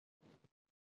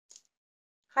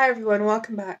Hi everyone,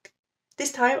 welcome back.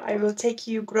 This time I will take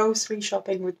you grocery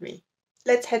shopping with me.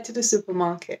 Let's head to the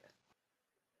supermarket.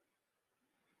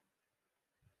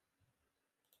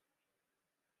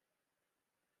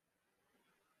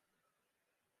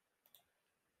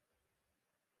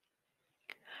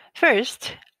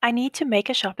 First, I need to make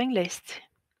a shopping list.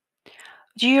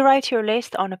 Do you write your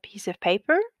list on a piece of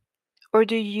paper or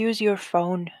do you use your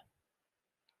phone?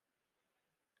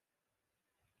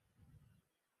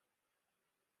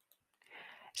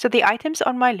 So the items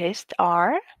on my list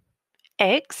are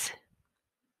eggs,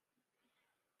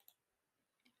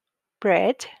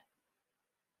 bread,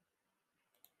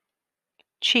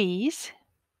 cheese,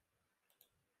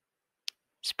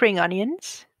 spring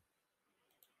onions,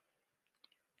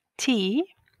 tea,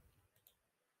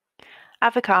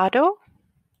 avocado,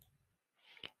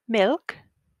 milk,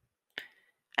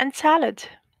 and salad.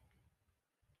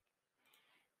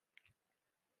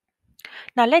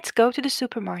 Now let's go to the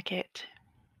supermarket.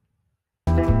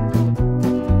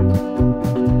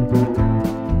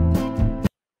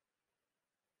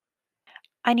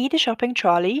 I need a shopping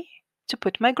trolley to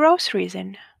put my groceries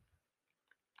in.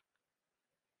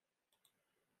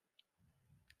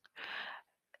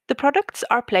 The products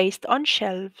are placed on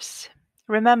shelves.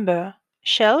 Remember,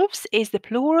 shelves is the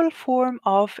plural form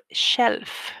of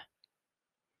shelf.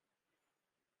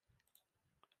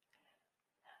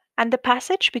 And the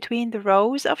passage between the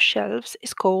rows of shelves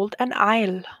is called an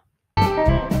aisle.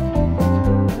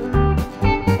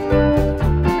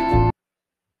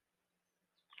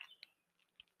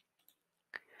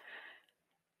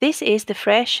 This is the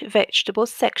fresh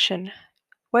vegetables section,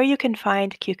 where you can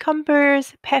find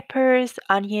cucumbers, peppers,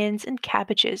 onions, and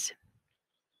cabbages.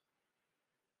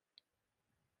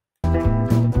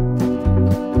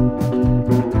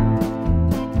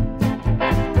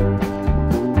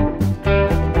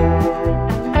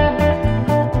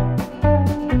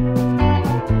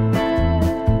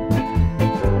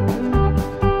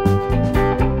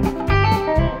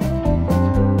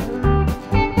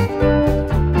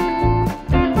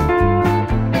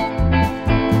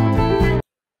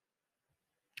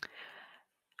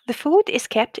 The food is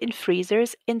kept in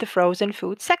freezers in the frozen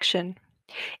food section.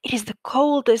 It is the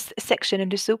coldest section in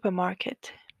the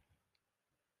supermarket.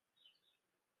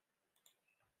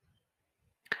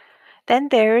 Then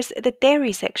there's the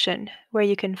dairy section, where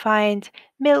you can find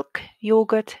milk,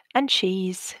 yogurt, and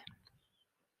cheese.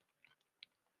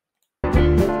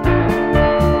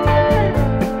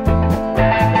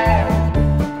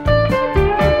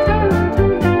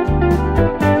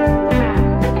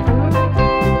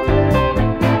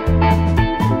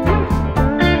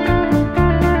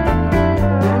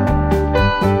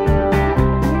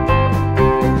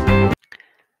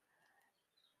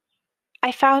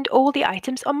 I found all the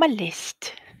items on my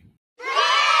list.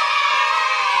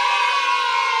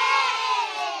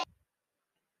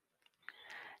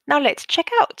 Now let's check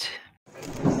out.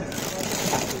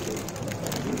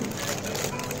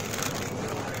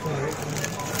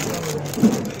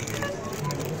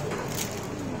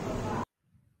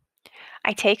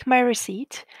 I take my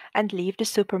receipt and leave the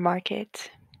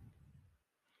supermarket.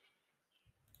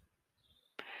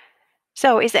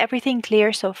 So, is everything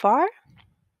clear so far?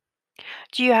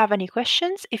 Do you have any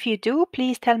questions? If you do,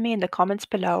 please tell me in the comments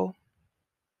below.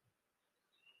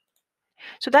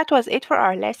 So that was it for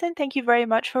our lesson. Thank you very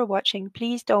much for watching.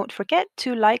 Please don't forget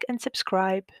to like and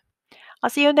subscribe. I'll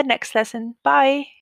see you in the next lesson. Bye!